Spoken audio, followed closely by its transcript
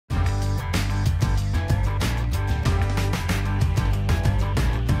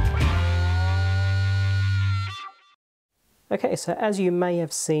Okay, so as you may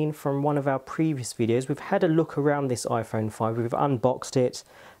have seen from one of our previous videos, we've had a look around this iPhone 5, we've unboxed it,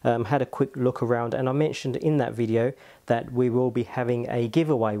 had a quick look around, and I mentioned in that video that we will be having a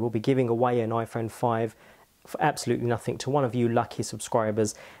giveaway. We'll be giving away an iPhone 5 for absolutely nothing to one of you lucky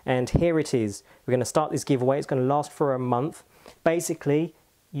subscribers, and here it is. We're going to start this giveaway. It's going to last for a month. Basically,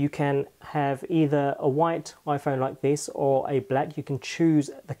 you can have either a white iPhone like this or a black. You can choose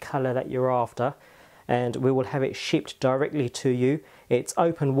the color that you're after, and we will have it shipped directly to you. It's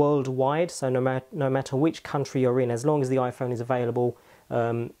open worldwide, so no matter which country you're in, as long as the iPhone is available,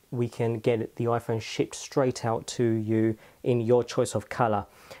 we can get the iPhone shipped straight out to you in your choice of color.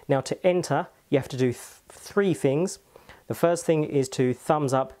 Now, to enter, you have to do three things. The first thing is to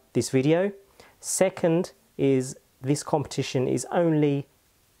thumbs up this video. Second is this competition is only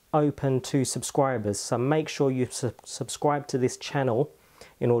open to subscribers, so make sure you subscribe to this channel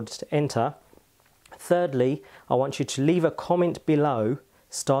in order to enter. Thirdly, I want you to leave a comment below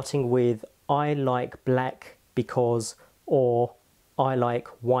starting with "I like black because" or "I like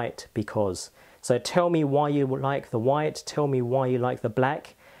white because." So tell me why you like the white, tell me why you like the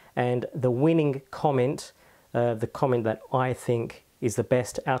black, and the winning comment, the comment that I think is the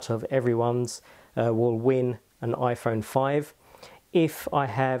best out of everyone's, will win an iPhone 5. If I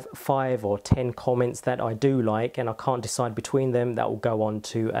have 5 or 10 comments that I do like and I can't decide between them, that will go on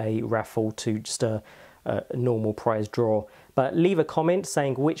to a raffle, to just a normal prize draw. But leave a comment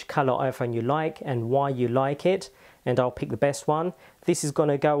saying which color iPhone you like and why you like it, and I'll pick the best one. This is going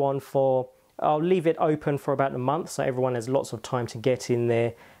to go on for, I'll leave it open for about a month so everyone has lots of time to get in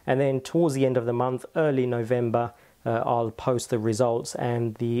there, and then towards the end of the month, early November, I'll post the results,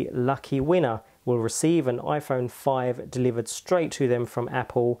 and the lucky winner will receive an iPhone 5 delivered straight to them from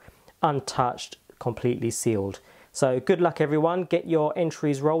Apple, untouched, completely sealed. So good luck everyone, get your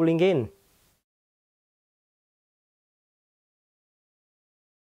entries rolling in.